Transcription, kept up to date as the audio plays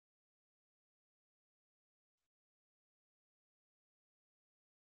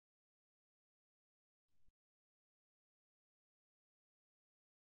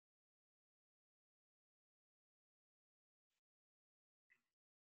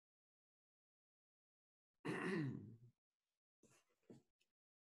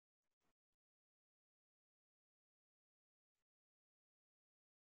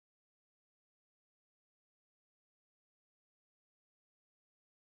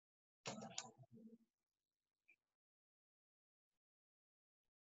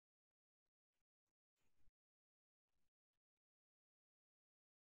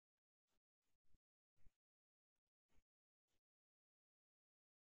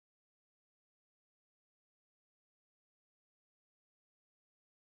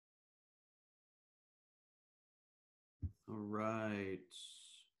All right.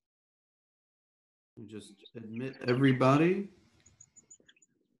 Just admit everybody.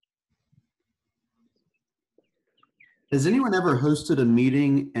 Has anyone ever hosted a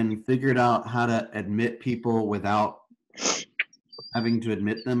meeting and figured out how to admit people without having to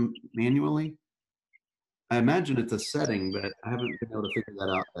admit them manually? I imagine it's a setting, but I haven't been able to figure that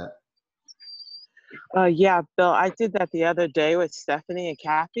out yet. Yeah, Bill, I did that the other day with Stephanie and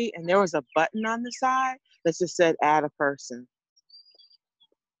Kathy, and there was a button on the side that just said add a person.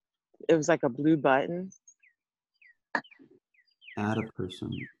 It was like a blue button. Add a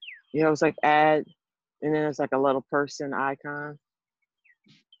person. Yeah, it was like add, and then it's like a little person icon.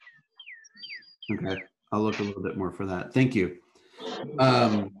 Okay, I'll look a little bit more for that. Thank you.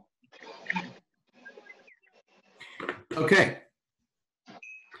 Okay.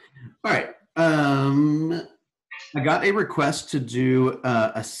 All right. I got a request to do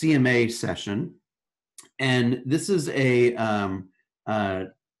a CMA session, and this is a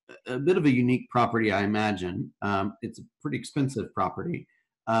bit of a unique property, I imagine. It's a pretty expensive property,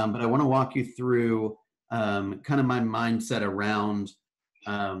 but I want to walk you through kind of my mindset around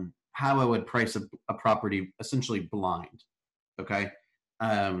how I would price a property essentially blind. Okay.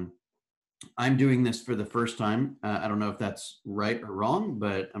 I'm doing this for the first time. I don't know if that's right or wrong,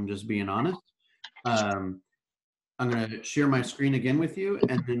 but I'm just being honest. I'm going to share my screen again with you,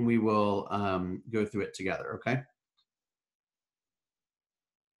 and then we will go through it together, okay?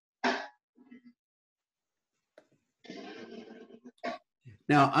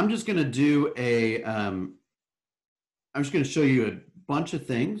 Now, I'm just going to do I'm just going to show you a bunch of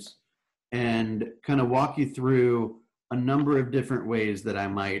things and kind of walk you through a number of different ways that I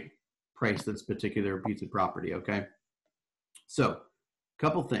might price this particular piece of property, okay? So, a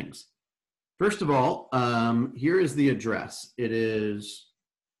couple things. First of all, here is the address. It is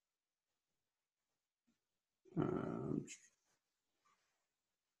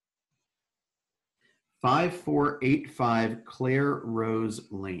 5485 Claire Rose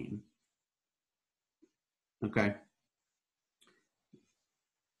Lane. Okay.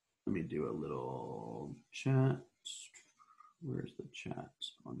 Let me do a little chat. Where's the chat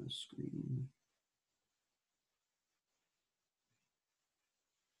on the screen?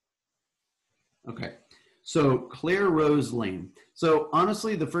 Okay, so Claire Rose Lane. So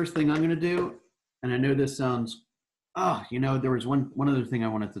honestly, the first thing I'm going to do, and I know this sounds, there was one other thing I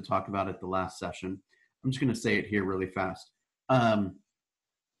wanted to talk about at the last session. I'm just going to say it here really fast. Did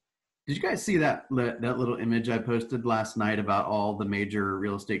you guys see that little image I posted last night about all the major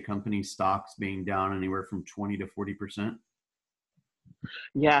real estate company stocks being down anywhere from 20 to 40%?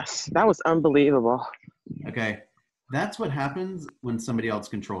 Yes, that was unbelievable. Okay, that's what happens when somebody else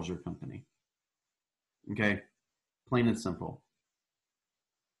controls your company. Okay, plain and simple.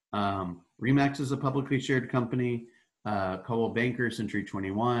 Remax is a publicly shared company. Coldwell Banker, Century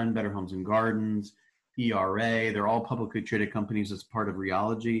 21, Better Homes and Gardens, ERA, they're all publicly traded companies as part of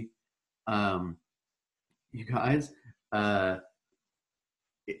Realogy. You guys,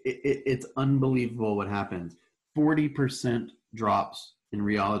 it's unbelievable what happens. 40% drops in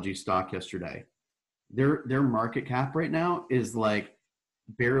Realogy stock yesterday. Their market cap right now is like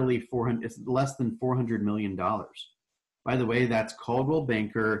barely 400, it's less than $400 million. By the way, that's Coldwell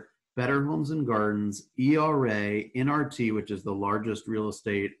Banker, Better Homes and Gardens, ERA, NRT, which is the largest real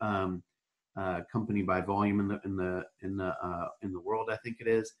estate company by volume in the world, I think it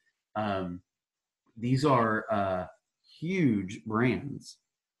is. These are huge brands,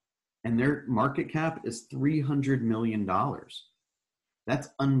 and their market cap is $300 million. That's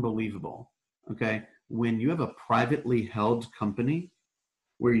unbelievable. Okay, when you have a privately held company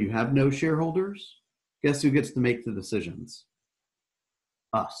where you have no shareholders, guess who gets to make the decisions?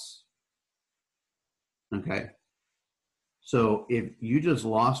 Us. Okay. So if you just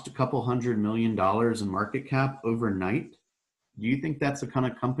lost a couple $100 million in market cap overnight, do you think that's the kind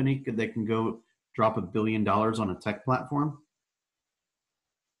of company that can go drop $1 billion on a tech platform?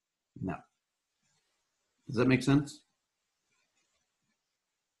 No. Does that make sense?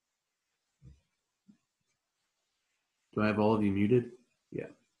 Do I have all of you muted? Yeah.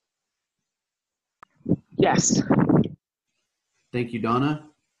 Yes. Thank you, Donna.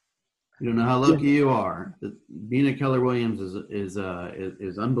 You don't know how lucky you are. Being at Keller Williams is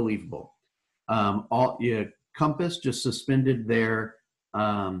unbelievable. Compass just suspended their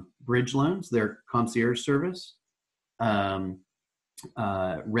bridge loans, their concierge service.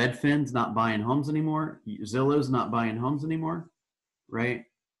 Redfin's not buying homes anymore. Zillow's not buying homes anymore, right?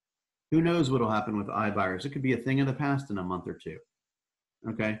 Who knows what will happen with iBuyers? It could be a thing of the past in a month or two,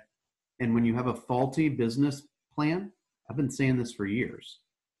 okay? And when you have a faulty business plan, I've been saying this for years.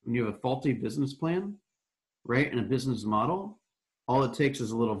 When you have a faulty business plan, right? In a business model, all it takes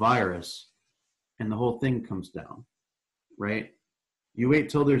is a little virus and the whole thing comes down, right? You wait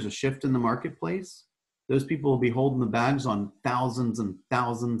till there's a shift in the marketplace, those people will be holding the bags on thousands and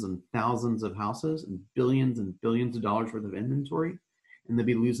thousands and thousands of houses and billions of dollars worth of inventory, and they'll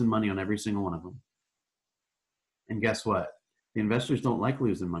be losing money on every single one of them. And guess what? The investors don't like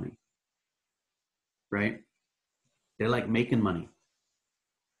losing money, right? They like making money.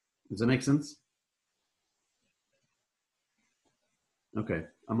 Does that make sense? Okay,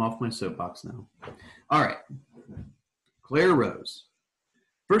 I'm off my soapbox now. All right, Claire Rose.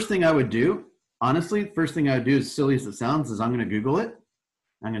 First thing I would do, honestly, first thing I would do, as silly as it sounds, is I'm going to Google it.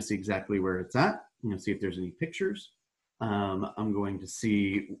 I'm going to see exactly where it's at. I'm going to see if there's any pictures. I'm going to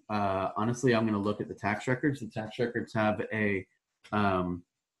see, honestly, I'm going to look at the tax records. The tax records have a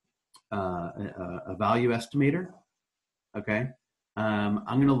value estimator, okay? I'm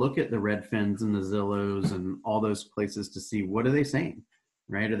going to look at the Redfins and the Zillows and all those places to see what are they saying,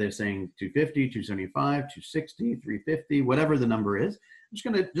 right? Are they saying 250, 275, 260, 350, whatever the number is?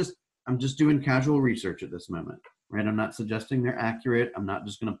 I'm just doing casual research at this moment, right? I'm not suggesting they're accurate. I'm not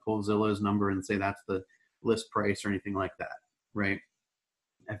just going to pull Zillow's number and say that's the list price or anything like that, right?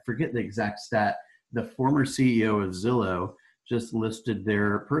 I forget the exact stat. The former CEO of Zillow just listed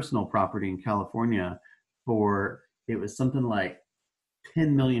their personal property in California for, it was something like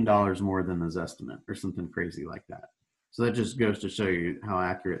 $10 million more than this estimate or something crazy like that. So that just goes to show you how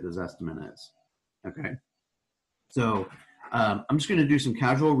accurate this estimate is. Okay. So I'm just going to do some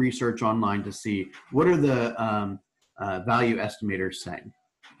casual research online to see what are the value estimators saying.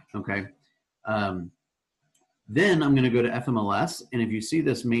 Okay. Then I'm going to go to FMLS. And if you see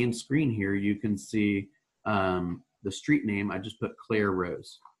this main screen here, you can see the street name. I just put Claire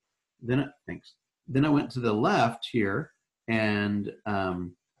Rose. Thanks. Then I went to the left here and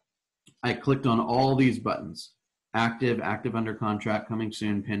I clicked on all these buttons: active, active under contract, coming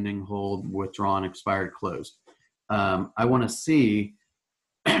soon, pending, hold, withdrawn, expired, closed. I want to see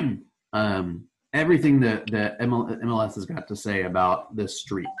everything that MLS has got to say about this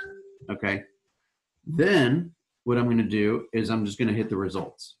street. Okay. Then what I'm going to do is I'm just going to hit the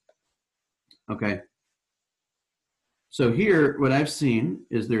results. Okay. So here, what I've seen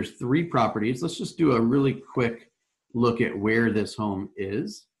is there's 3 properties. Let's just do a really quick look at where this home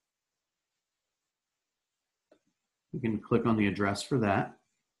is. You can click on the address for that.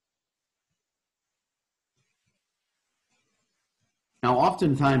 Now,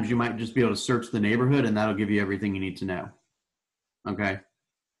 oftentimes you might just be able to search the neighborhood and that'll give you everything you need to know. Okay.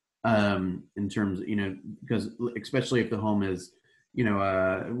 In terms, because especially if the home is,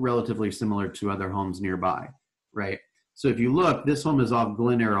 relatively similar to other homes nearby, right? So if you look, this home is off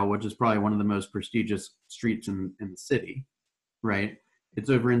Glen Arrow, which is probably one of the most prestigious streets in the city, right? It's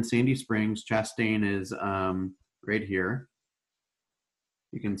over in Sandy Springs. Chastain is right here.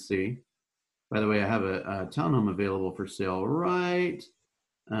 You can see. By the way, I have a townhome available for sale, right?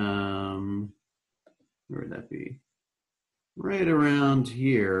 Where would that be? Right around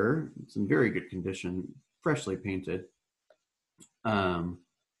here. It's in very good condition, freshly painted. Y'all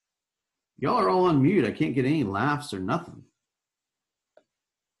are all on mute. I can't get any laughs or nothing.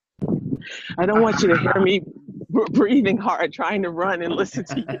 I don't want you to hear me breathing hard, trying to run and listen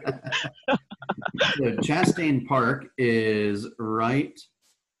to you. The Chastain Park is right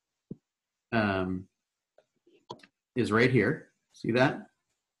here. See that?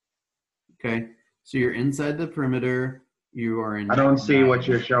 Okay. So you're inside the perimeter. You are in. I don't see what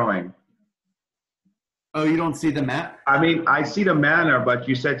you're showing. Oh, you don't see the map? I mean, I see the manor, but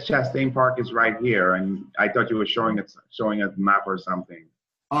you said Chastain Park is right here, and I thought you were showing a map or something.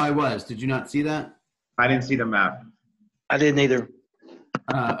 Oh, I was. Did you not see that? I didn't see the map. I didn't either.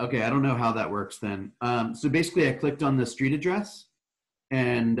 Okay, I don't know how that works then. So basically, I clicked on the street address,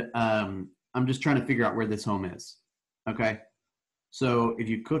 and I'm just trying to figure out where this home is. Okay, so if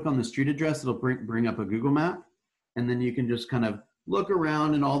you click on the street address, it'll bring up a Google map, and then you can just kind of look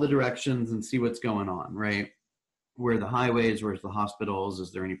around in all the directions and see what's going on, right? Where the highways, where's the hospitals,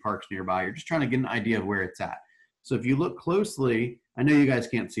 is there any parks nearby? You're just trying to get an idea of where it's at. So if you look closely, I know you guys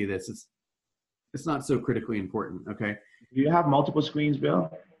can't see this. It's not so critically important, okay? Do you have multiple screens,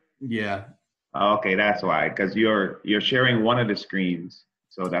 Bill? Yeah. Okay, that's why, because you're sharing one of the screens,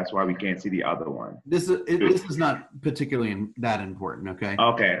 so that's why we can't see the other one. This is not particularly that important, okay?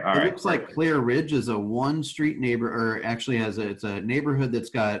 Okay, all right. It looks like Claire Ridge is a one-street neighbor, or actually it's a neighborhood that's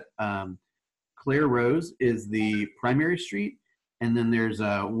got Claire Rose is the primary street, and then there's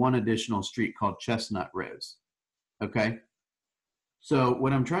one additional street called Chestnut Rose, okay? So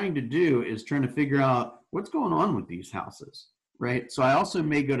what I'm trying to do is trying to figure out what's going on with these houses, right? So I also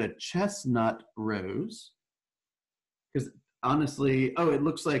may go to Chestnut Rose, because honestly, oh, it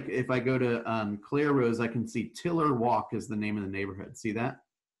looks like if I go to Claire Rose, I can see Tiller Walk is the name of the neighborhood. See that?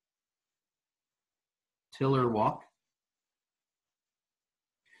 Tiller Walk.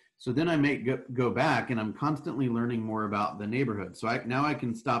 So then I may go back, and I'm constantly learning more about the neighborhood. So now I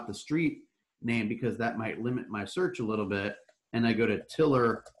can stop the street name because that might limit my search a little bit. And I go to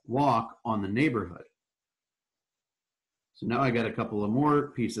Tiller Walk on the neighborhood. So now I got a couple of more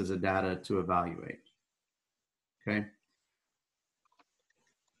pieces of data to evaluate. Okay.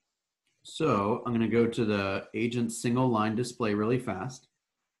 So I'm going to go to the agent single line display really fast.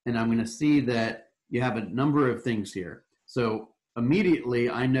 And I'm going to see that you have a number of things here. So immediately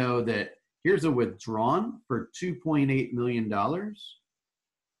I know that here's a withdrawn for $2.8 million.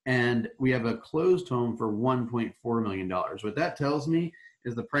 And we have a closed home for $1.4 million. What that tells me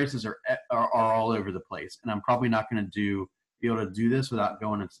is the prices are all over the place. And I'm probably not going to be able to do this without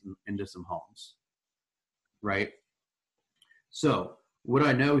going into some homes, right? So what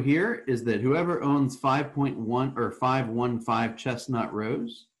I know here is that whoever owns 5.1 or 515 Chestnut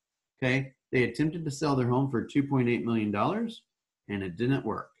Rose, okay, they attempted to sell their home for $2.8 million and it didn't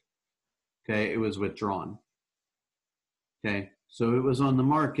work. Okay, it was withdrawn. Okay, so it was on the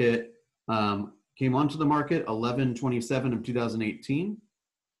market, came onto the market 11/27 of 2018.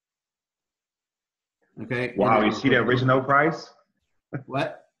 Okay. Wow, you see the original price?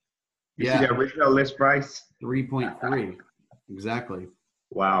 What? You see the original list price? 3.3. Exactly.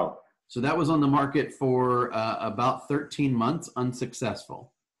 Wow. So that was on the market for about 13 months,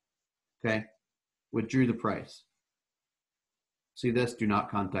 unsuccessful. Okay. Withdrew the price. See this? Do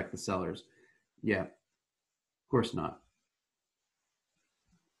not contact the sellers. Yeah. Of course not.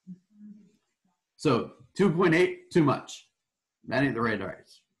 So 2.8, too much. That ain't the right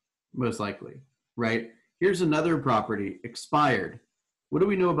price, most likely, right? Here's another property, expired. What do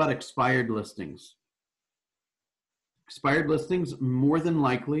we know about expired listings? Expired listings, more than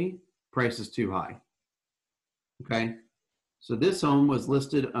likely, price is too high. Okay, so this home was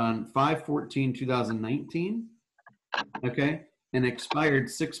listed on 5/14/2019, okay, and expired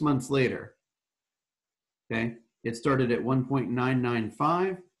 6 months later. Okay, it started at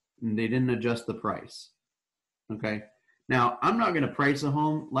 1.995, and they didn't adjust the price. Okay, now I'm not going to price a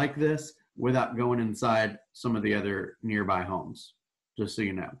home like this without going inside some of the other nearby homes, just so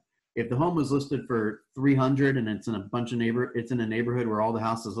you know. If the home was listed for 300 and it's in a neighborhood where all the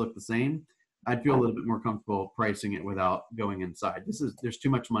houses look the same, I'd feel a little bit more comfortable pricing it without going inside. There's too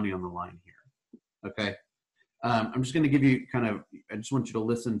much money on the line here. Okay. I'm just going to give you I just want you to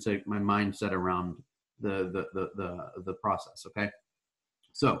listen to my mindset around the process. Okay.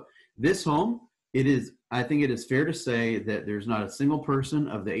 So this home, I think it is fair to say that there's not a single person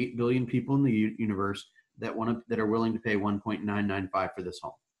of the 8 billion people in the universe that are willing to pay 1.995 for this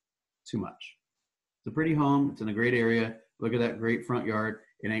home. Too much. It's a pretty home. It's in a great area. Look at that great front yard.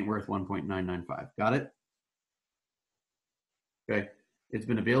 It ain't worth 1.995. Got it? Okay. It's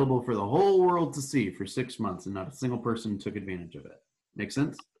been available for the whole world to see for 6 months and not a single person took advantage of it. Make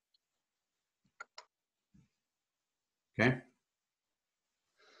sense? Okay.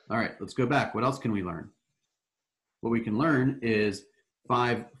 All right, let's go back. What else can we learn? What we can learn is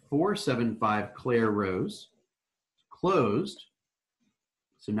 5475 Claire Rose closed.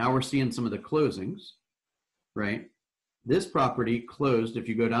 So now we're seeing some of the closings, right? This property closed. If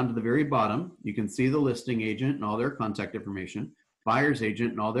you go down to the very bottom, you can see the listing agent and all their contact information, buyer's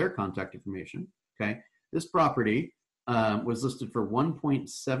agent and all their contact information, okay? This property was listed for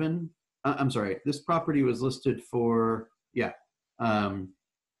 1.7, I'm sorry, this property was listed for,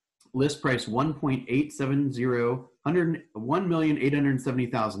 list price $1.870,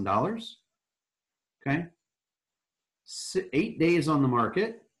 $1,870,000. Okay. 8 days on the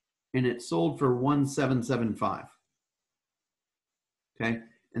market, and it sold for $1,775. Okay,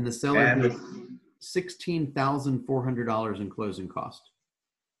 and the seller paid $16,400 in closing cost.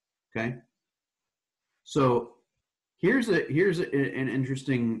 Okay, so here's an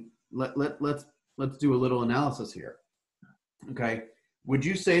interesting. Let's do a little analysis here. Okay. Would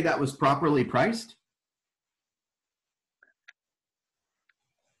you say that was properly priced?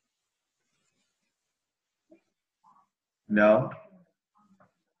 No.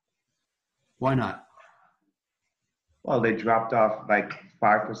 Why not? Well, they dropped off like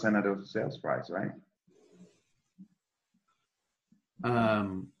 5% of the sales price, right?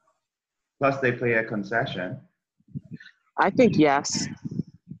 Plus they pay a concession. I think yes.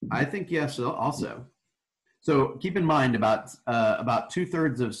 I think yes also. So keep in mind about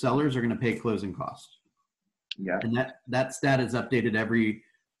 2/3 of sellers are going to pay closing costs. Yeah. And that stat is updated every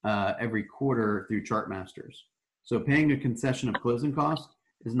quarter through Chartmasters. So paying a concession of closing costs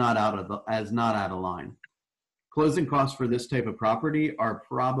is not out of line. closing costs for this type of property are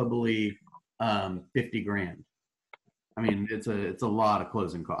probably 50 grand. I mean, it's a lot of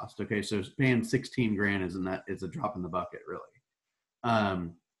closing cost. Okay, so paying 16 grand it's a drop in the bucket, really.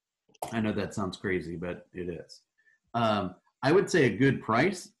 I know that sounds crazy, but it is. I would say a good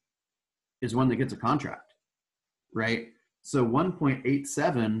price is one that gets a contract, right? So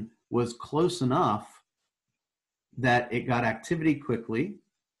 1.87 was close enough that it got activity quickly,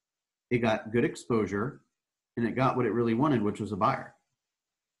 it got good exposure, and it got what it really wanted, which was a buyer,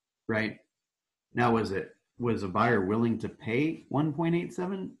 right? Now, was a buyer willing to pay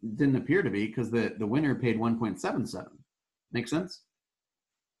 1.87? Didn't appear to be, because the winner paid 1.77. Make sense?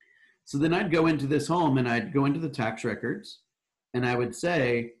 So then I'd go into this home and I'd go into the tax records and I would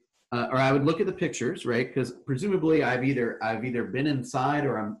say, or I would look at the pictures, right? Because presumably I've either been inside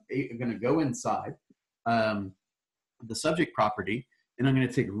or I'm going to go inside the subject property, and I'm going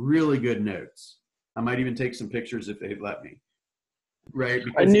to take really good notes. I might even take some pictures if they'd let me, right?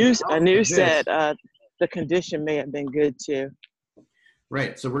 Because a news said the condition may have been good too.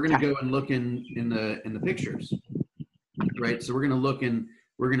 Right. So we're going to go and look in the pictures, right? So we're going to look and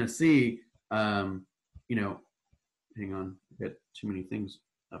we're going to see, you know, hang on, I got too many things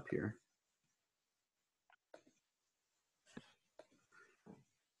up here.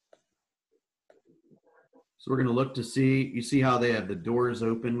 So we're going to look to see, you see how they have the doors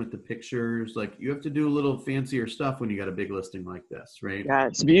open with the pictures. Like, you have to do a little fancier stuff when you got a big listing like this, right? Yeah,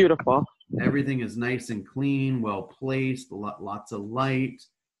 it's beautiful. Everything is nice and clean, well placed, lots of light,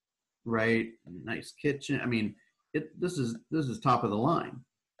 right? Nice kitchen. I mean, this is top of the line,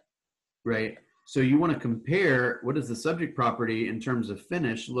 right? So you want to compare, what does the subject property in terms of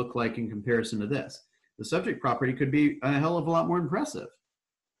finish look like in comparison to this? The subject property could be a hell of a lot more impressive,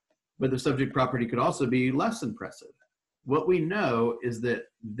 but the subject property could also be less impressive. What we know is that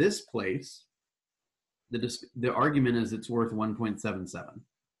this place, the argument is it's worth 1.77.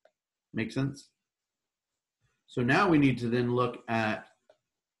 Make sense? So now we need to then look at,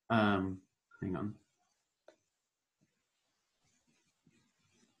 hang on.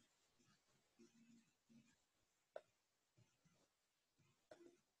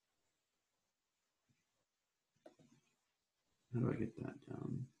 How do I get that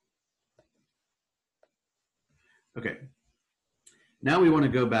down? Okay. Now we want to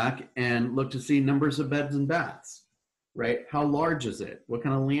go back and look to see numbers of beds and baths, right? How large is it? What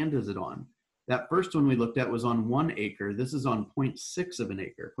kind of land is it on? That first one we looked at was on 1 acre. This is on 0.6 of an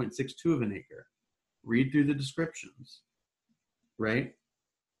acre, 0.62 of an acre. Read through the descriptions, right?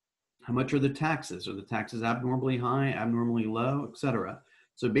 How much are the taxes? Are the taxes abnormally high, abnormally low, etc.?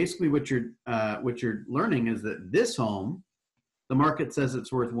 So basically what you're learning is that this home, the market says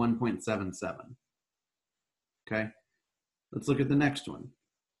it's worth 1.77. Okay, let's look at the next one.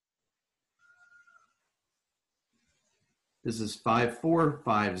 This is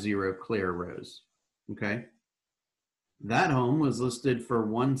 5450 Clare Rose. Okay, that home was listed for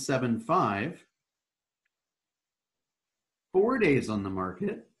 175. 4 days on the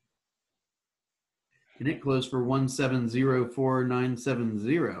market, and it closed for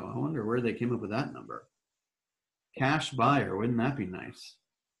 1704970. I wonder where they came up with that number. Cash buyer, wouldn't that be nice?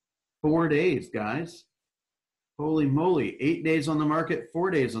 4 days, guys. Holy moly, 8 days on the market, 4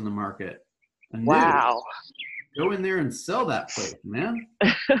 days on the market. Wow. Go in there and sell that place, man.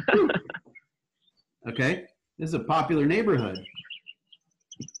 Okay, this is a popular neighborhood,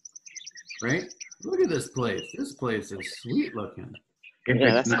 right? Look at this place. This place is sweet looking.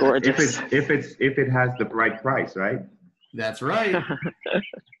 Yeah, that's gorgeous. If it has the right price, right? That's right.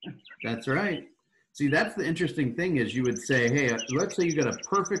 That's right. See, that's the interesting thing is you would say, hey, let's say you got a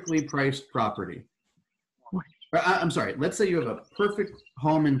perfectly priced property. I'm sorry, let's say you have a perfect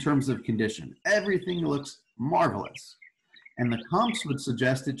home in terms of condition. Everything looks marvelous. And the comps would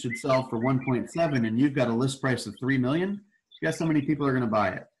suggest it should sell for 1.7 and you've got a list price of 3 million. Guess how many people are going to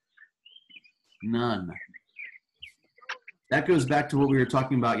buy it? None. That goes back to what we were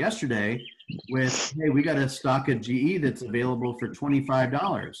talking about yesterday with, hey, we got a stock of GE that's available for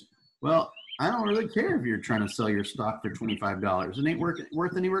 $25. Well, I don't really care if you're trying to sell your stock for $25. It ain't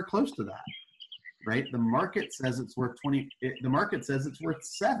worth anywhere close to that, right? The market says it's worth the market says it's worth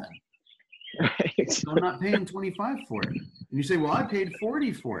 7. Right. So I'm not paying 25 for it. And you say, well, I paid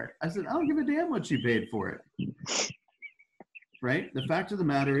 40 for it. I said, I don't give a damn what you paid for it. Right? The fact of the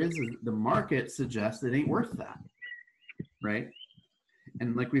matter is the market suggests it ain't worth that. Right?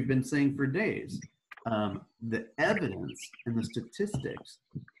 And like we've been saying for days, the evidence and the statistics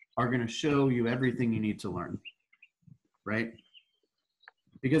are going to show you everything you need to learn. Right?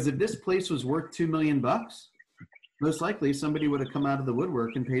 Because if this place was worth $2 million, most likely somebody would have come out of the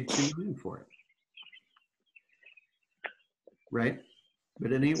woodwork and paid $2 million for it. right?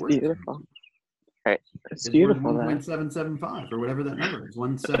 But it ain't It's worth it. beautiful. Right. It's It's worth beautiful though. 1.775 or whatever that number is,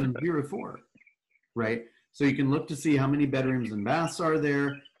 1704, right? So you can look to see how many bedrooms and baths are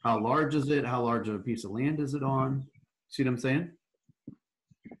there, how large is it, how large of a piece of land is it on? See what I'm saying?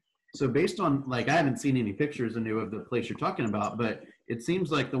 So based on, like, I haven't seen any pictures anew of the place you're talking about, but it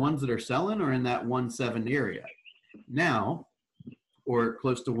seems like the ones that are selling are in that 1.7 area now, or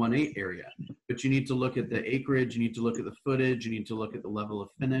close to 1.8 area. But you need to look at the acreage, you need to look at the footage, you need to look at the level of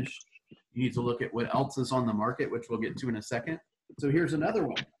finish, you need to look at what else is on the market, which we'll get to in a second. So here's another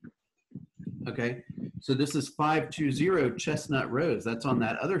one. Okay, so this is 520 Chestnut Rose. That's on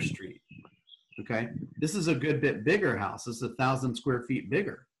that other street. Okay, this is a good bit bigger house. This is 1,000 square feet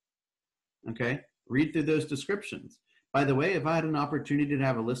bigger. Okay, read through those descriptions. By the way, if I had an opportunity to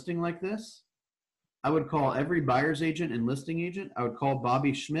have a listing like this, I would call every buyer's agent and listing agent. I would call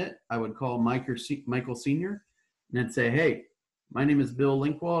Bobby Schmidt. I would call Michael Sr. and I'd say, hey, my name is Bill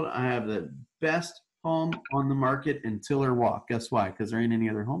Linkwald. I have the best home on the market in Tiller Walk. Guess why? Because there ain't any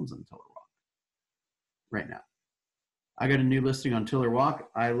other homes in Tiller Walk right now. I got a new listing on Tiller Walk.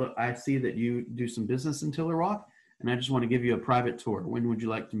 I see that you do some business in Tiller Walk, and I just want to give you a private tour. When would you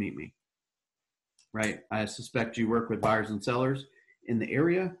like to meet me? Right. I suspect you work with buyers and sellers in the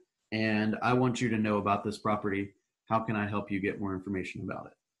area, and I want you to know about this property. How can I help you get more information about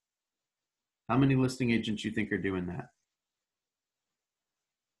it? How many listing agents you think are doing that?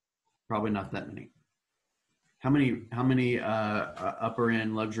 Probably not that many. How many upper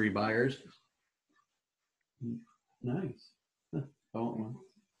end luxury buyers? Nice. Huh, I want one.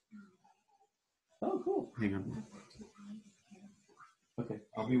 Oh, cool. Hang on. Okay,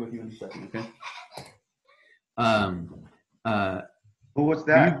 I'll be with you in a second. Okay. Who was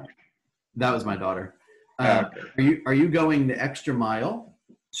that? That was my daughter. Okay. Are you going the extra mile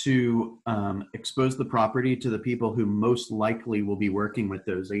to expose the property to the people who most likely will be working with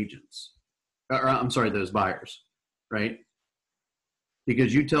those agents? Or I'm sorry, those buyers, right?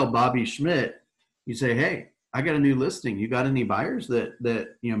 Because you tell Bobby Schmidt, you say, hey, I got a new listing. You got any buyers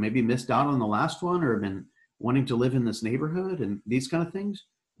that maybe missed out on the last one or have been wanting to live in this neighborhood and these kind of things?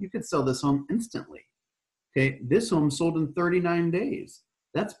 You could sell this home instantly. Okay, this home sold in 39 days.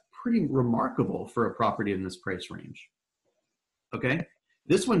 That's pretty remarkable for a property in this price range. Okay,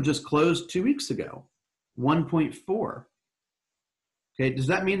 this one just closed 2 weeks ago, 1.4. Okay, does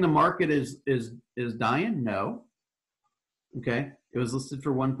that mean the market is dying? No. Okay, it was listed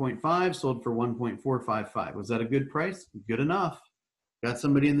for 1.5, sold for 1.455. Was that a good price? Good enough. Got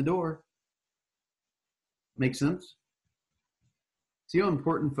somebody in the door. Make sense? See how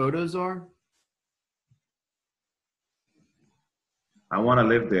important photos are? I want to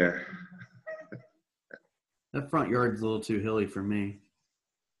live there. That front yard's a little too hilly for me.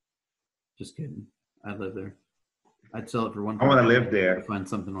 Just kidding. I'd live there. I'd sell it for one. I want to live there. To find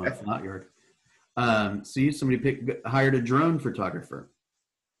something on a flat yard. See, somebody hired a drone photographer.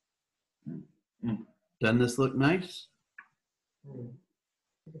 Doesn't this look nice?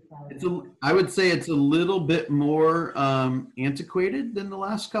 I would say it's a little bit more antiquated than the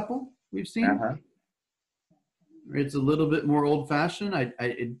last couple we've seen. Uh-huh. It's a little bit more old-fashioned.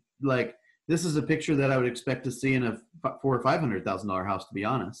 Like this is a picture that I would expect to see in a $400,000 or $500,000 house, to be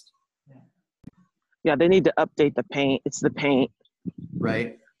honest. Yeah, they need to update the paint. It's the paint.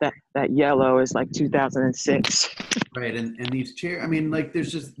 Right. That yellow is like 2006. Right, and these chairs. I mean, like,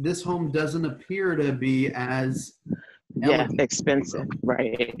 there's just this home doesn't appear to be as expensive,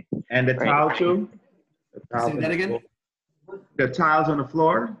 right? And the tile too. Say that again. The tiles on the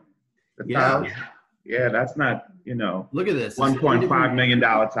floor. The tiles. Yeah, that's not, Look at this. $1.5 million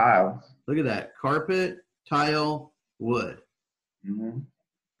tiles. Look at that. Carpet, tile, wood. Mm-hmm.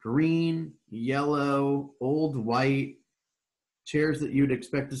 Green, yellow, old white. Chairs that you'd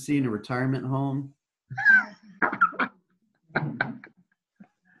expect to see in a retirement home.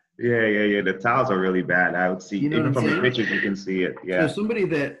 Yeah. The tiles are really bad. I would see, even from the pictures, you can see it. Yeah. So somebody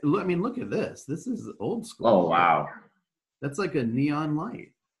that, I mean, look at this. This is old school. Oh, wow. That's like a neon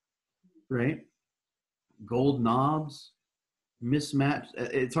light, right? Gold knobs, mismatched.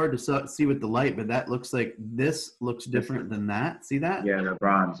 It's hard to see with the light, but that looks like this looks different than that. See that? Yeah, the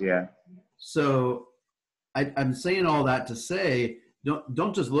bronze, yeah. So I'm saying all that to say,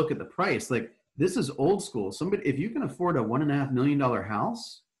 don't just look at the price. Like, this is old school. Somebody, if you can afford a $1.5 million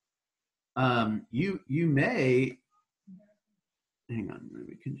house, you may, hang on,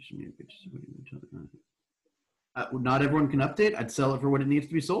 maybe condition me a picture. Not everyone can update. I'd sell it for what it needs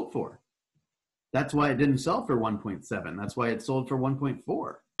to be sold for. That's why it didn't sell for 1.7. That's why it sold for 1.4.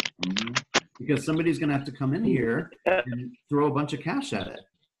 Mm-hmm. Because somebody's going to have to come in here and throw a bunch of cash at it.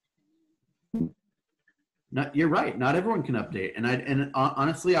 Not, you're right. Not everyone can update. And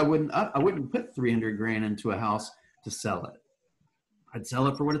honestly, I wouldn't put 300 grand into a house to sell it. I'd sell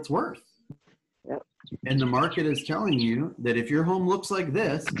it for what it's worth. Yep. And the market is telling you that if your home looks like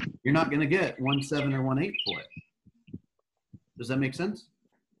this, you're not going to get 1.7 or 1.8 for it. Does that make sense?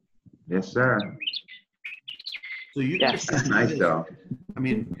 Yes, sir. So you Yes. That's nice though. I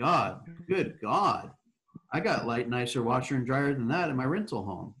mean, God, good God. I got nicer washer and dryer than that in my rental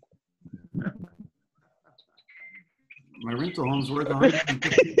home. My rental home's worth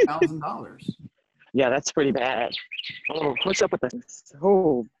 $150,000. Yeah, that's pretty bad. Oh, what's up with this?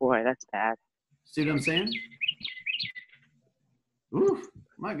 Oh boy, that's bad. See what I'm saying? Ooh,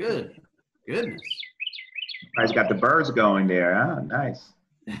 my goodness. Guys got the birds going there, huh? Nice.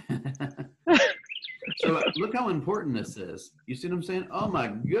 So look how important this is. You see what I'm saying? Oh my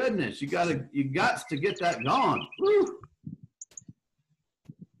goodness, you got to get that gone. Woo.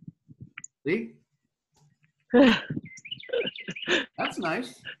 See? That's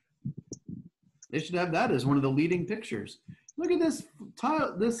nice. They should have that as one of the leading pictures. Look at this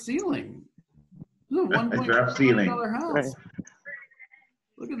tile, this ceiling. This is a $1.5 million house. Right.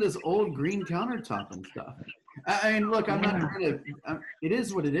 Look at this old green countertop and stuff. I mean, look, I'm not trying to. It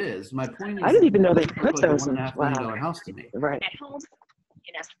is what it is. My point is, I didn't even know they it put looks like those a in. $1.5 Wow. million house to me. Right. At home,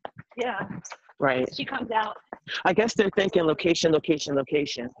 you know. Yeah. Right. She comes out. I guess they're thinking location, location,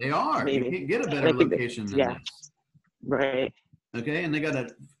 location. They are. Maybe. You can't get a better location than yeah. this. Right. Okay, and they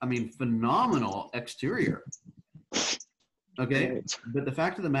got phenomenal exterior. Okay, Right. but the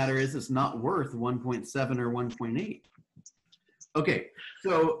fact of the matter is, it's not worth 1.7 or 1.8. Okay,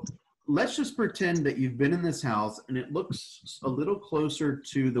 so let's just pretend that you've been in this house and it looks a little closer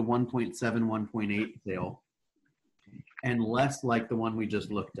to the 1.7, 1.8 sale and less like the one we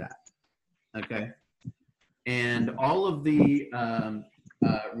just looked at. Okay, and all of the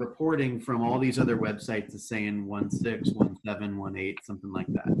reporting from all these other websites is saying 1.6, 1.7, 1.8, something like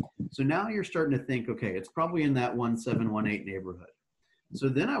that. So now you're starting to think, okay, it's probably in that 1.7, 1.8 neighborhood. So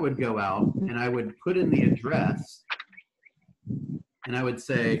then I would go out and I would put in the address and I would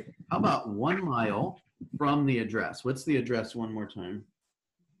say, how about 1 mile from the address? What's the address one more time?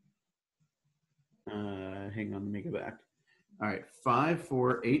 Hang on, let me go back. All right,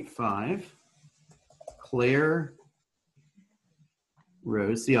 5485 Claire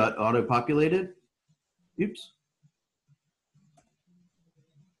Road. See how it auto-populated? Oops.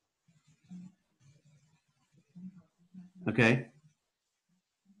 Okay.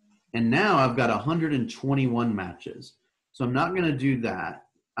 And now I've got 121 matches. So I'm not going to do that.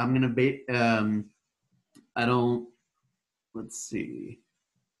 I'm going to let's see.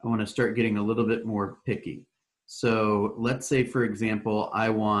 I want to start getting a little bit more picky. So let's say, for example, I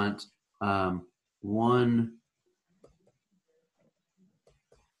want $1.2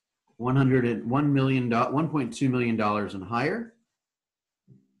 million and higher.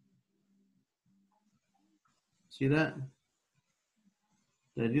 See that?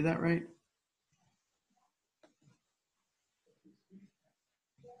 Did I do that right?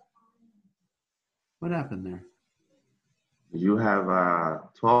 What happened there? Did you have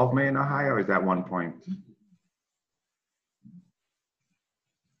 12 million or higher, or is that 1 point?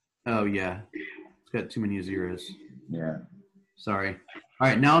 Oh yeah, it's got too many zeros. Yeah. Sorry. All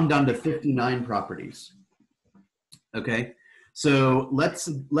right, now I'm down to 59 properties. Okay, so let's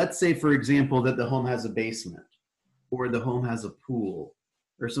say, for example, that the home has a basement, or the home has a pool,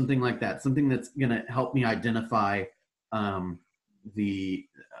 or something like that. Something that's going to help me identify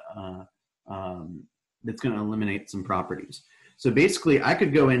that's going to eliminate some properties. So basically, I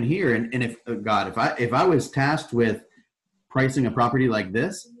could go in here and if I was tasked with pricing a property like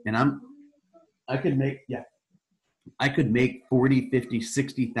this, and I could make $40,000,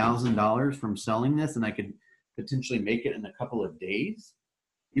 $50,000, $60,000 from selling this, and I could potentially make it in a couple of days.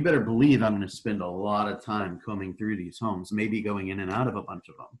 You better believe I'm going to spend a lot of time combing through these homes, maybe going in and out of a bunch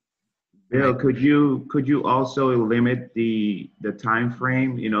of them. Bill, could you also limit the time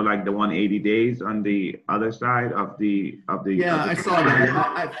frame? You know, like the 180 days on the other side of the. Yeah, I saw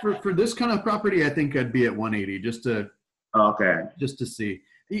that. For this kind of property, I think I'd be at 180 just to. Okay. Just to see.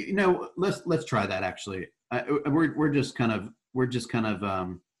 You know, let's try that actually. We're just kind of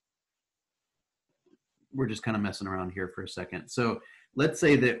messing around here for a second. So let's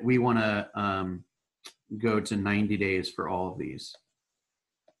say that we want to go to 90 days for all of these.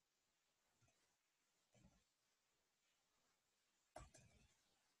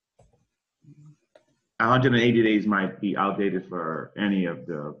 Yeah. 180 days might be outdated for any of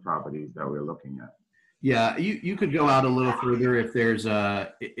the properties that we're looking at. Yeah, you could go out a little further if there's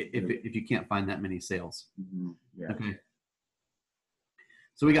if you can't find that many sales. Mm-hmm. Yeah. Okay.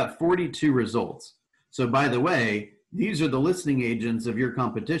 So we got 42 results. So by the way, these are the listing agents of your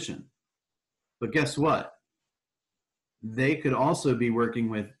competition. But guess what? They could also be working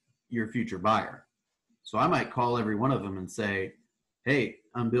with your future buyer. So I might call every one of them and say, hey,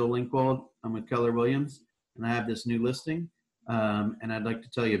 I'm Bill Linkwald. I'm with Keller Williams, and I have this new listing, and I'd like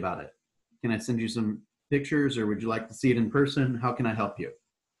to tell you about it. Can I send you some pictures, or would you like to see it in person? How can I help you?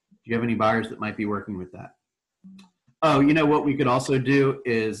 Do you have any buyers that might be working with that? Oh, you know what we could also do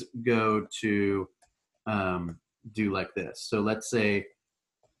is go to do like this. So let's say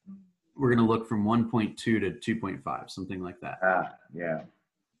we're going to look from 1.2 to 2.5, something like that. Yeah.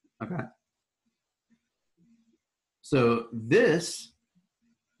 Okay. So this,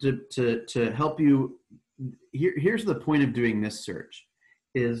 to help you, here's the point of doing this search,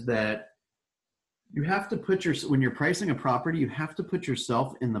 is that you have to put when you're pricing a property, you have to put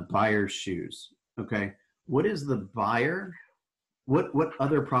yourself in the buyer's shoes. Okay. What is the buyer? What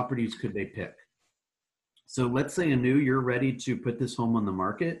other properties could they pick? So let's say you're ready to put this home on the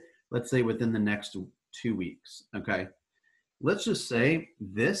market, let's say within the next 2 weeks. Okay. Let's just say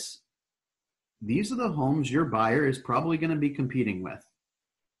these are the homes your buyer is probably going to be competing with.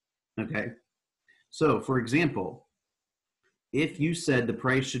 Okay. So for example, if you said the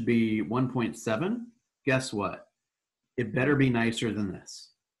price should be 1.7, guess what? It better be nicer than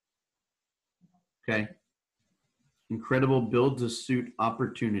this. Okay. Incredible build to suit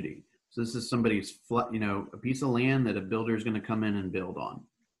opportunity. So this is somebody's, a piece of land that a builder is going to come in and build on.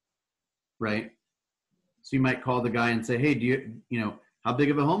 Right. So you might call the guy and say, hey, how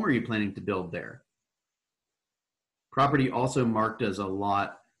big of a home are you planning to build there? Property also marked as a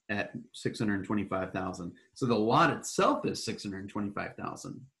lot at $625,000. So the lot itself is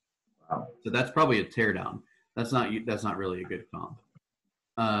 $625,000. Wow. So that's probably a teardown. That's not really a good comp.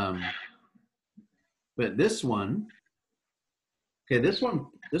 But this one, okay, this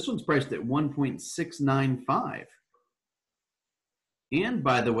one's priced at 1.695. And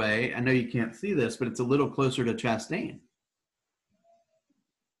by the way, I know you can't see this, but it's a little closer to Chastain.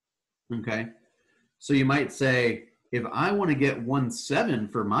 Okay. So you might say, if I want to get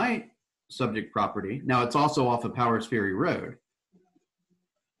 1.7 for my subject property, now it's also off of Powers Ferry Road.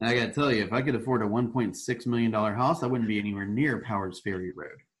 And I got to tell you, if I could afford a $1.6 million house, I wouldn't be anywhere near Powers Ferry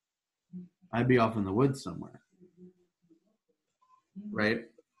Road. I'd be off in the woods somewhere. Right?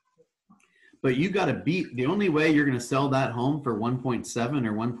 But you got to beat, the only way you're going to sell that home for 1.7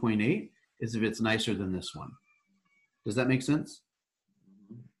 or 1.8 is if it's nicer than this one. Does that make sense?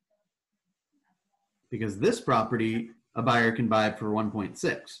 Because this property, a buyer can buy for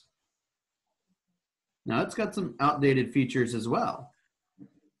 1.6. Now it's got some outdated features as well.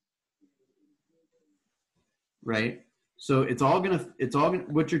 Right? So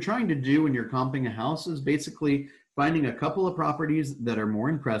what you're trying to do when you're comping a house is basically finding a couple of properties that are more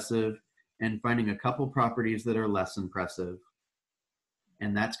impressive and finding a couple properties that are less impressive.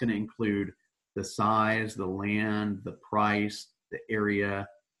 And that's going to include the size, the land, the price, the area,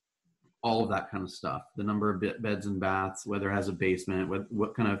 all of that kind of stuff. The number of beds and baths, whether it has a basement,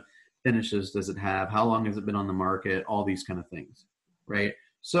 what kind of finishes does it have, how long has it been on the market, all these kind of things, right?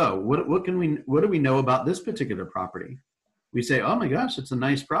 So what do we know about this particular property? We say, oh my gosh, it's a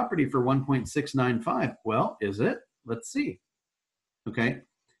nice property for 1.695. Well, is it? Let's see. Okay.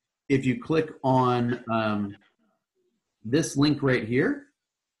 If you click on this link right here,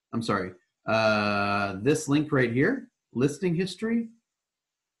 this link right here, listing history.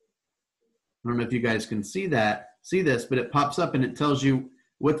 I don't know if you guys can see this, but it pops up and it tells you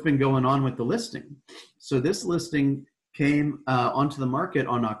what's been going on with the listing. So this listing came onto the market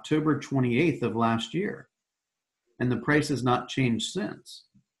on October 28th of last year, and the price has not changed since,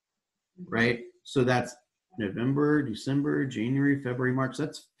 right? So that's November, December, January, February, March.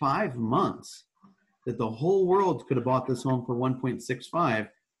 That's 5 months that the whole world could have bought this home for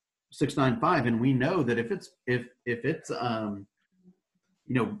 1.695, and we know that if it's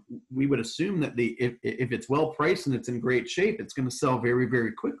we would assume that if it's well priced and it's in great shape, it's going to sell very,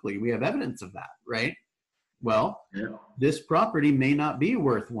 very quickly. We have evidence of that, right? Well, yeah. This property may not be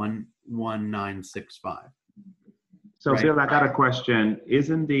worth 1.965. So right? Bill, I got a question.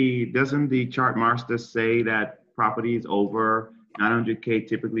 Doesn't the chart master say that properties over 900K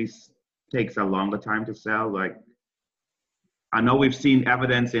typically takes a longer time to sell? Like, I know we've seen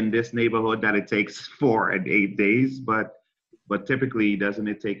evidence in this neighborhood that it takes 4 and 8 days, but typically doesn't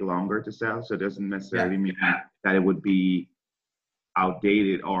it take longer to sell? So it doesn't necessarily mean that it would be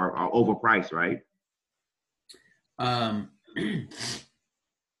outdated or overpriced, right?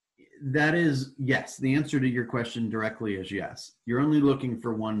 That is yes. The answer to your question directly is yes. You're only looking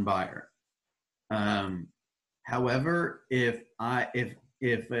for one buyer. However, if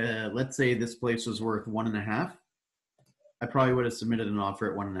if let's say this place was worth 1.5, I probably would have submitted an offer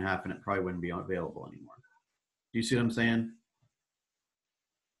at 1.5, and it probably wouldn't be available anymore. Do you see what I'm saying?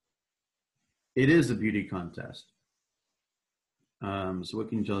 It is a beauty contest. So what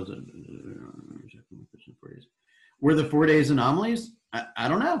can you tell us? Were the 4 days anomalies? I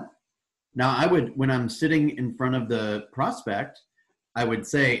don't know. Now I would, when I'm sitting in front of the prospect, I would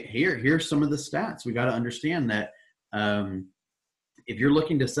say, here's some of the stats. We got to understand that if you're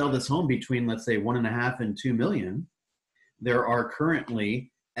looking to sell this home between, let's say, 1.5 and 2 million, there are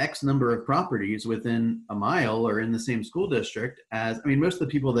currently X number of properties within a mile or in the same school district as, I mean, most of the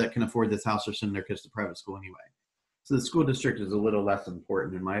people that can afford this house are sending their kids to private school anyway. So the school district is a little less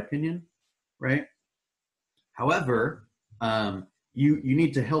important in my opinion, right? However, you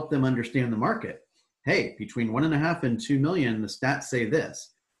need to help them understand the market. Hey, between 1.5 and 2 million, the stats say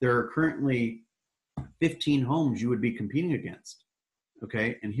this. There are currently 15 homes you would be competing against,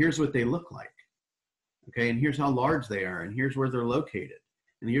 okay? And here's what they look like, okay? And here's how large they are, and here's where they're located,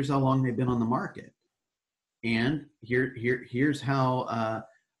 and here's how long they've been on the market. And here's how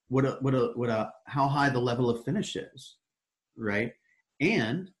how high the level of finish is, right?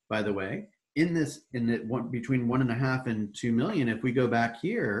 And by the way, between 1.5 and 2 million, if we go back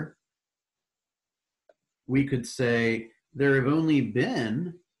here, we could say there have only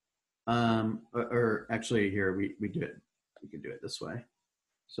been, or actually here we do it. We could do it this way.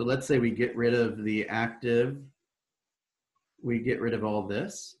 So let's say we get rid of the active. We get rid of all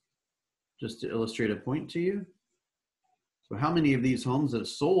this, just to illustrate a point to you. So how many of these homes have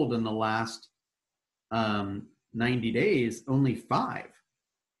sold in the last 90 days? Only 5.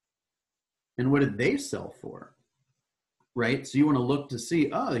 And what did they sell for? Right? So you want to look to see,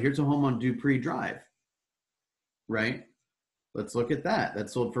 oh, here's a home on Dupree Drive. Right? Let's look at that. That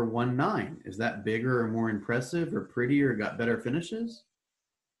sold for 1.9. Is that bigger or more impressive or prettier, got better finishes?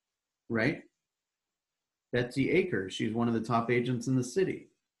 Right? Betsy Akers, she's one of the top agents in the city.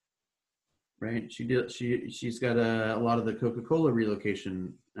 Right? She's got a lot of the Coca-Cola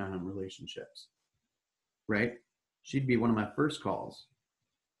relocation relationships. Right? She'd be one of my first calls.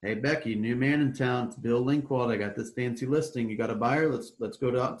 Hey Becky, new man in town. It's Bill Linkwald. I got this fancy listing. You got a buyer? Let's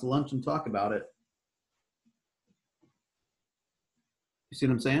go out to lunch and talk about it. You see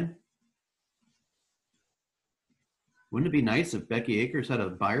what I'm saying? Wouldn't it be nice if Becky Akers had a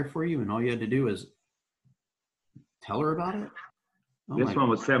buyer for you and all you had to do is tell her about it? Oh, this one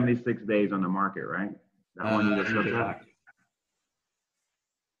was 76 days on the market, right? That one you just looked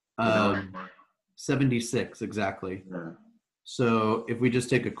at? 76, exactly. Yeah. So if we just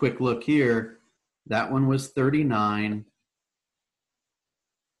take a quick look here, that one was 39.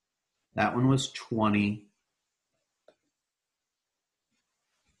 That one was 20.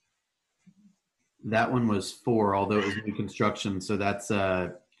 That one was 4, although it was new construction. So that's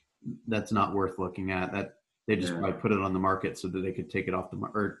not worth looking at. That they just probably put it on the market so that they could take it off the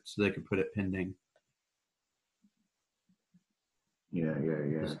market, or so they could put it pending. Yeah.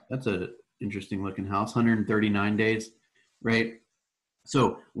 That's a interesting looking house. 139 days, right?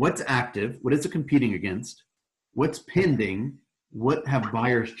 So what's active? What is it competing against? What's pending? What have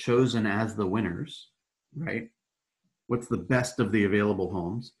buyers chosen as the winners, right? What's the best of the available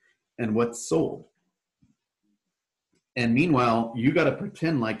homes? And what's sold? And meanwhile, you got to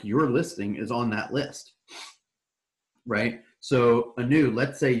pretend like your listing is on that list, right? So Anu,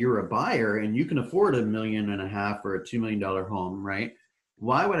 let's say you're a buyer and you can afford $1.5 million or a $2 million home, right?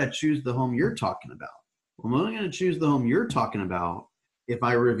 Why would I choose the home you're talking about? Well, I'm only going to choose the home you're talking about if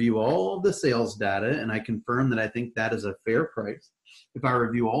I review all the sales data and I confirm that I think that is a fair price. If I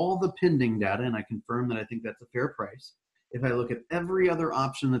review all the pending data and I confirm that I think that's a fair price. If I look at every other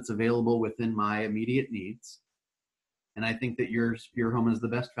option that's available within my immediate needs, and I think that your home is the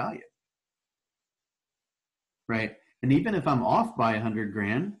best value, right? And even if I'm off by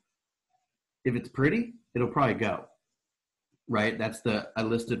 $100,000, if it's pretty, it'll probably go, right? That's I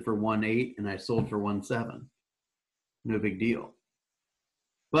listed for 1.8 and I sold for 1.7. No big deal.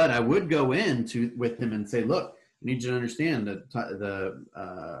 But I would go in with him and say, look, I need you to understand that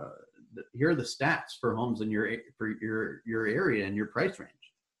here are the stats for homes in your area and your price range.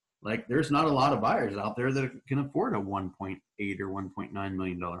 Like there's not a lot of buyers out there that can afford a 1.8 or $1.9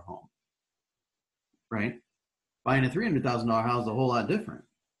 million home, right? Buying a $300,000 house is a whole lot different.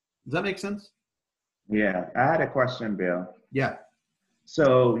 Does that make sense? Yeah, I had a question, Bill. Yeah.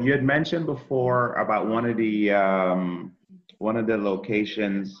 So you had mentioned before about one of the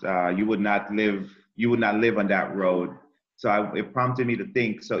locations you would not live on that road. So it prompted me to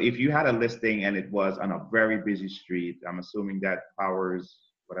think. So if you had a listing and it was on a very busy street, I'm assuming that Powers,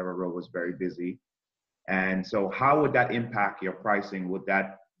 whatever road, was very busy. And so how would that impact your pricing? Would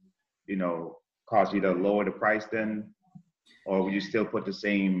that, cause you to lower the price then? Or would you still put the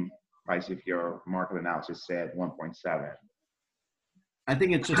same price if your market analysis said 1.7? I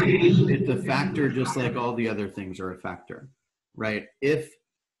think it's a factor, just like all the other things are a factor, right? If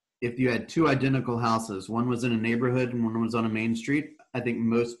you had two identical houses, one was in a neighborhood and one was on a main street, I think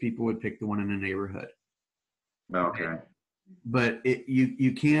most people would pick the one in a neighborhood. Okay. But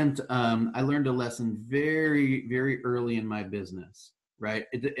you can't. I learned a lesson very, very early in my business, right?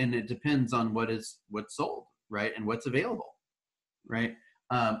 And it depends on what's sold, right, and what's available, right?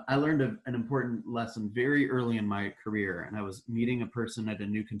 I learned an important lesson very early in my career, and I was meeting a person at a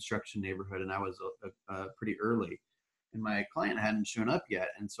new construction neighborhood, and I was pretty early, and my client hadn't shown up yet,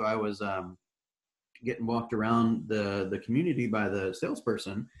 and so I was getting walked around the community by the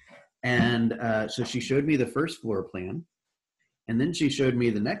salesperson, and so she showed me the first floor plan, and then she showed me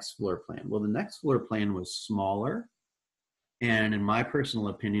the next floor plan. Well, the next floor plan was smaller, and in my personal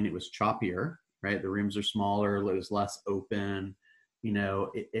opinion, it was choppier, right? The rooms are smaller, it was less open,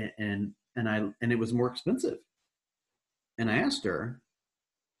 and it was more expensive. And I asked her,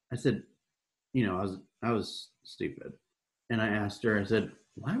 I said, I was stupid. And I asked her, I said,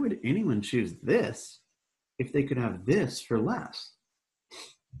 why would anyone choose this if they could have this for less?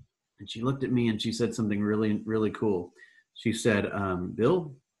 And she looked at me and she said something really, really cool. She said,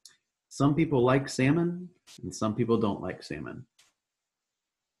 Bill, some people like salmon and some people don't like salmon.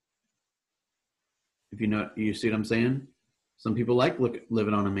 You see what I'm saying? Some people like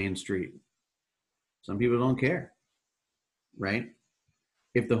living on a main street. Some people don't care, right?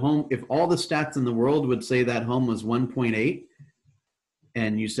 If all the stats in the world would say that home was 1.8,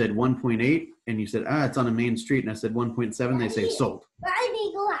 and you said 1.8, and you said, it's on a main street, and I said 1.7, they say sold.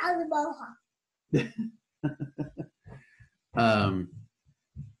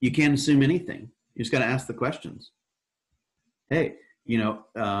 You can't assume anything. You just got to ask the questions. Hey,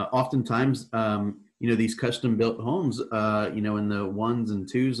 oftentimes, these custom built homes, in the ones and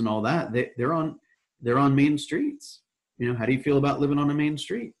twos and all that, they're on main streets. How do you feel about living on a main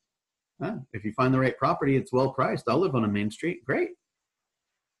street? If you find the right property, it's well priced. I'll live on a main street. Great.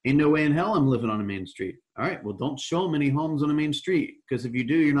 Ain't no way in hell I'm living on a main street. All right. Well, don't show them any homes on a main street, because if you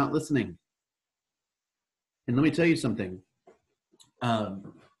do, you're not listening. And let me tell you something.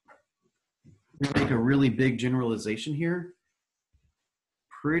 Make a really big generalization here.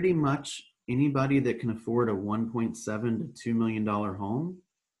 Pretty much anybody that can afford a $1.7 to $2 million home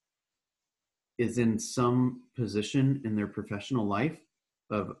is in some position in their professional life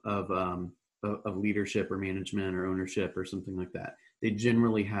of leadership or management or ownership or something like that. They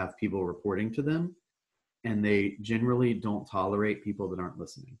generally have people reporting to them, and they generally don't tolerate people that aren't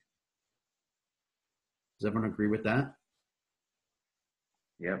listening. Does everyone agree with that?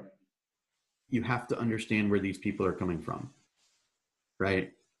 Yep. You have to understand where these people are coming from,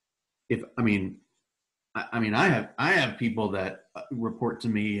 right? I have people that report to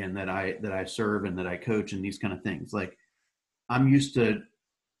me and that I serve and that I coach and these kind of things. Like I'm used to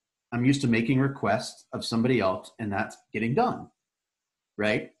making requests of somebody else, and that's getting done,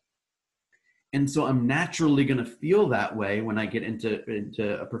 right? And so I'm naturally going to feel that way when I get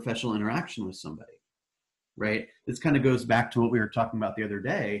into a professional interaction with somebody, right? This kind of goes back to what we were talking about the other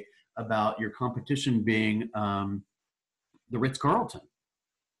day about your competition being the Ritz-Carlton.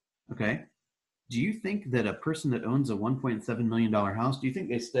 Okay. Do you think that a person that owns a $1.7 million house, do you think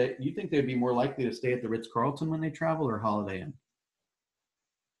they'd be more likely to stay at the Ritz-Carlton when they travel or Holiday Inn?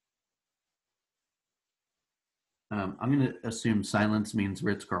 I'm going to assume silence means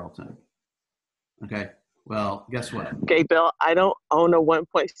Ritz-Carlton. Okay. Well, guess what? Okay, Bill, I don't own a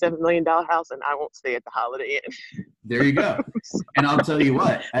 $1.7 million house, and I won't stay at the Holiday Inn. There you go. And I'll tell you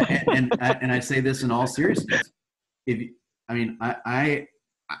what, and I say this in all seriousness. I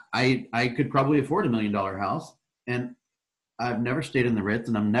could probably afford $1 million house, and I've never stayed in the Ritz,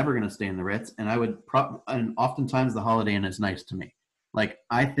 and I'm never going to stay in the Ritz. And and oftentimes the Holiday Inn is nice to me. Like,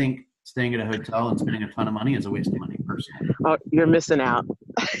 I think staying at a hotel and spending a ton of money is a waste of money, personally. Oh, you're missing out.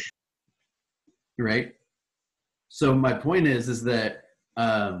 Right. So my point is that,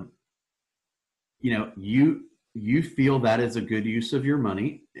 you feel that is a good use of your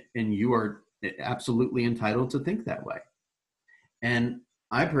money, and you are absolutely entitled to think that way. And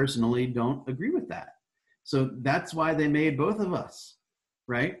I personally don't agree with that. So that's why they made both of us,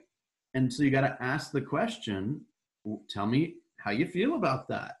 right? And so you got to ask the question, tell me how you feel about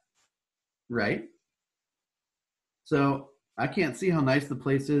that, right? So I can't see how nice the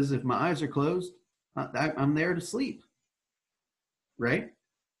place is if my eyes are closed. I'm there to sleep, right?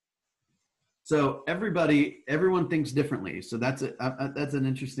 So everyone thinks differently. So that's an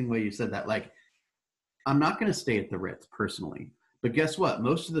interesting way you said that. Like, I'm not going to stay at the Ritz personally, but guess what?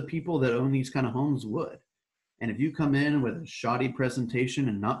 Most of the people that own these kind of homes would. And if you come in with a shoddy presentation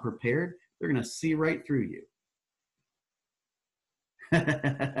and not prepared, they're going to see right through you.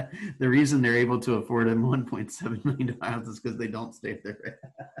 The reason they're able to afford a $1.7 million house is because they don't stay at the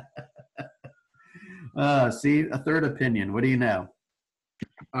Ritz. See, a third opinion. What do you know?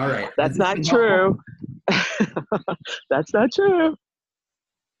 All right. That's not true. That's not true.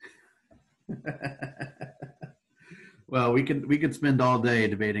 Well, we could spend all day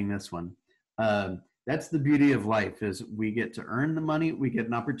debating this one. That's the beauty of life, is we get to earn the money. We get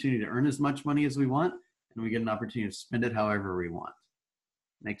an opportunity to earn as much money as we want, and we get an opportunity to spend it however we want.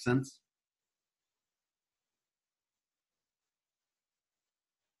 Make sense?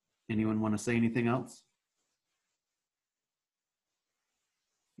 Anyone want to say anything else?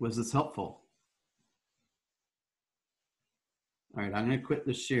 Was this helpful? All right, I'm going to quit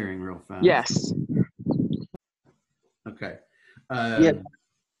the sharing real fast. Yes. Okay. Yeah.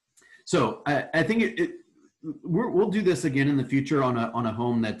 So I think we'll do this again in the future on a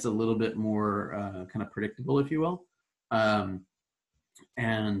home that's a little bit more kind of predictable, if you will,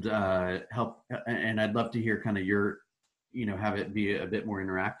 and help. And I'd love to hear kind of your, have it be a bit more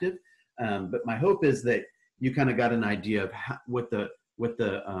interactive. But my hope is that you kind of got an idea of what the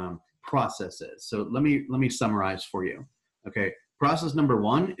process is. So let me summarize for you. Okay. Process number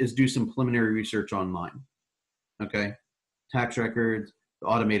 1 is do some preliminary research online. Okay. Tax records, the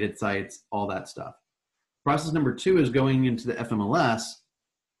automated sites, all that stuff. Process number 2 is going into the FMLS,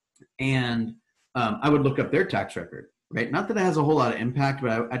 and I would look up their tax record, right? Not that it has a whole lot of impact,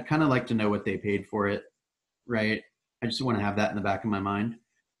 but I'd kind of like to know what they paid for it, right? I just want to have that in the back of my mind.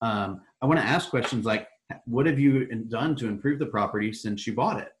 I want to ask questions like, what have you done to improve the property since you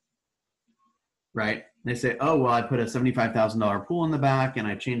bought it, right? And they say, oh, well, I put a $75,000 pool in the back, and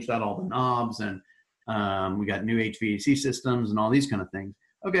I changed out all the knobs, and we got new HVAC systems and all these kind of things.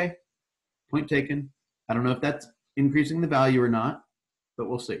 Okay, point taken. I don't know if that's increasing the value or not, but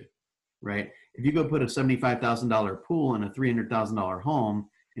we'll see, right? If you go put a $75,000 pool in a $300,000 home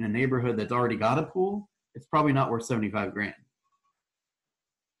in a neighborhood that's already got a pool, it's probably not worth 75 grand,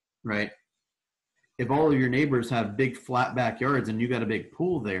 right? If all of your neighbors have big flat backyards and you got a big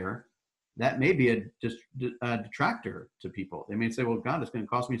pool there, that may be a detractor to people. They may say, well, God, it's going to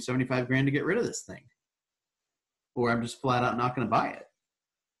cost me 75 grand to get rid of this thing. Or I'm just flat out not going to buy it,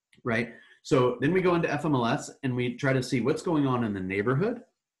 right? So then we go into FMLS and we try to see what's going on in the neighborhood,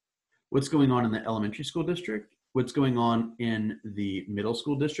 what's going on in the elementary school district, what's going on in the middle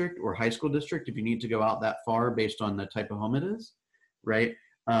school district or high school district, if you need to go out that far based on the type of home it is, right?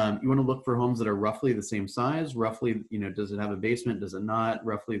 You want to look for homes that are roughly the same size, roughly, does it have a basement, does it not,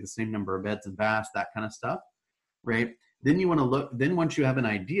 roughly the same number of beds and baths, that kind of stuff, right? Then you want to look, then once you have an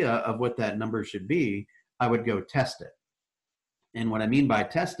idea of what that number should be, I would go test it. And what I mean by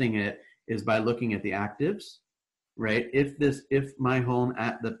testing it is by looking at the actives, right? If my home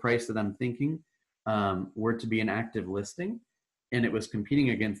at the price that I'm thinking were to be an active listing and it was competing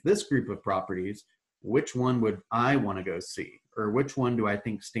against this group of properties, which one would I want to go see? Or which one do I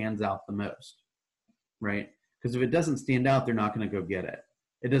think stands out the most, right? Because if it doesn't stand out, they're not going to go get it.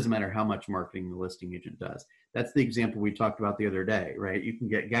 It doesn't matter how much marketing the listing agent does. That's the example we talked about the other day, right? You can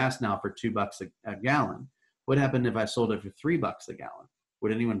get gas now for $2 a gallon. What happened if I sold it for $3 a gallon?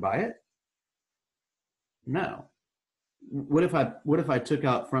 Would anyone buy it? No. What if I took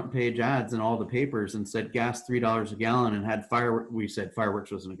out front page ads in all the papers and said gas $3 a gallon and had fireworks? We said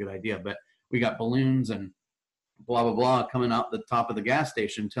fireworks wasn't a good idea, but we got balloons and blah, blah, blah coming out the top of the gas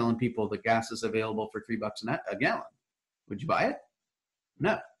station telling people the gas is available for $3 a gallon. Would you buy it?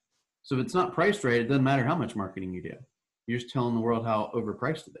 No. So if it's not priced right, it doesn't matter how much marketing you do. You're just telling the world how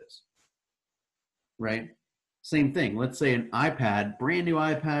overpriced it is, right? Same thing. Let's say an iPad, brand new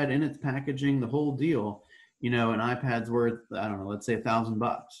iPad in its packaging, the whole deal, an iPad's worth, I don't know, let's say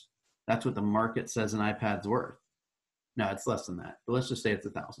 $1,000. That's what the market says an iPad's worth. No, it's less than that, but let's just say it's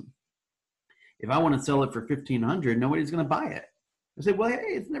 1,000. If I want to sell it for 1,500, nobody's going to buy it. I say, well, hey,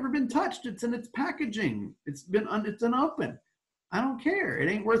 it's never been touched. It's in its packaging. It's unopened. I don't care. It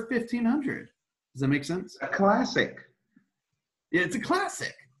ain't worth 1,500. Does that make sense? A classic. Yeah, it's a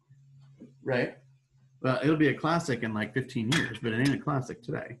classic, right? Well, it'll be a classic in like 15 years, but it ain't a classic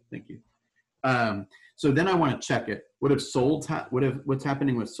today. Thank you. So then I want to check it. What's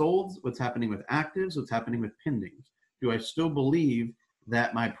happening with solds? What's happening with actives? What's happening with pendings? Do I still believe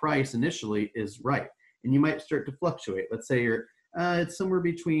that my price initially is right? And you might start to fluctuate. Let's say it's somewhere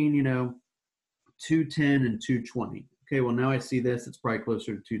between 210 and 220. Okay, well now I see this, it's probably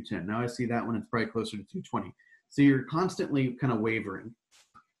closer to 210. Now I see that one, it's probably closer to 220. So you're constantly kind of wavering.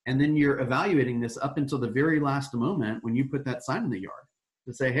 And then you're evaluating this up until the very last moment when you put that sign in the yard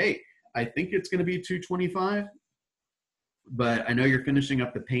to say, hey, I think it's going to be 225, but I know you're finishing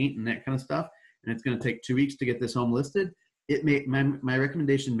up the paint and that kind of stuff, and it's going to take 2 weeks to get this home listed. It may, my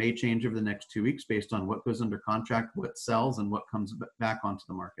recommendation may change over the next 2 weeks based on what goes under contract, what sells, and what comes back onto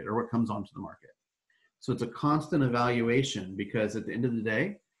the market, or what comes onto the market. So it's a constant evaluation, because at the end of the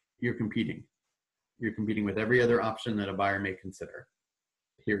day, you're competing. You're competing with every other option that a buyer may consider,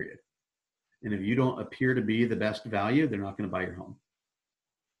 period. And if you don't appear to be the best value, they're not going to buy your home.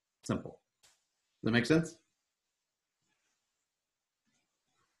 Simple. Does that make sense?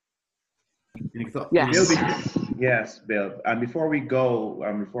 Any thoughts? Yes. Yes, Bill. And before we go,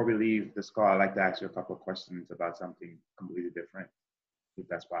 before we leave this call, I'd like to ask you a couple of questions about something completely different, if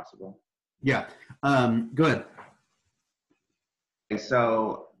that's possible. Yeah. Good.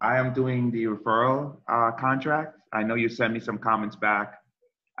 So I am doing the referral contract. I know you sent me some comments back,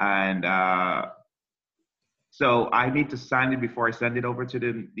 and so I need to sign it before I send it over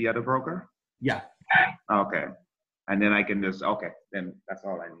to the other broker? Yeah. Okay. And then I can just, okay, then that's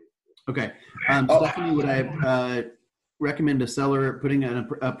all I need. Okay. Stephanie, would I recommend a seller putting an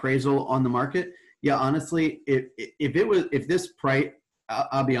appraisal on the market? Yeah, honestly, if this price,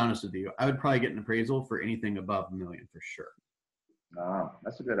 I'll be honest with you, I would probably get an appraisal for anything above $1 million for sure. Oh,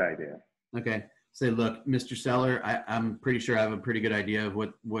 that's a good idea. Okay. Say, look, Mr. Seller, I'm pretty sure I have a pretty good idea of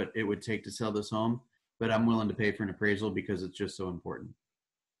what it would take to sell this home, but I'm willing to pay for an appraisal because it's just so important.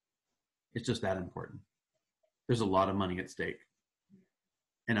 It's just that important. There's a lot of money at stake.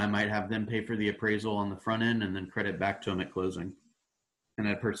 And I might have them pay for the appraisal on the front end and then credit back to them at closing. And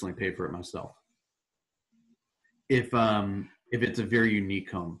I'd personally pay for it myself. If it's a very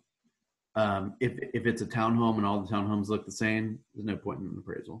unique home, if it's a townhome and all the townhomes look the same, there's no point in an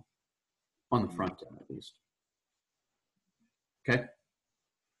appraisal on the front end, at least. Okay.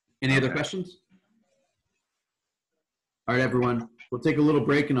 Any other questions? All right, everyone. We'll take a little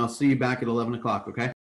break and I'll see you back at 11 o'clock. Okay.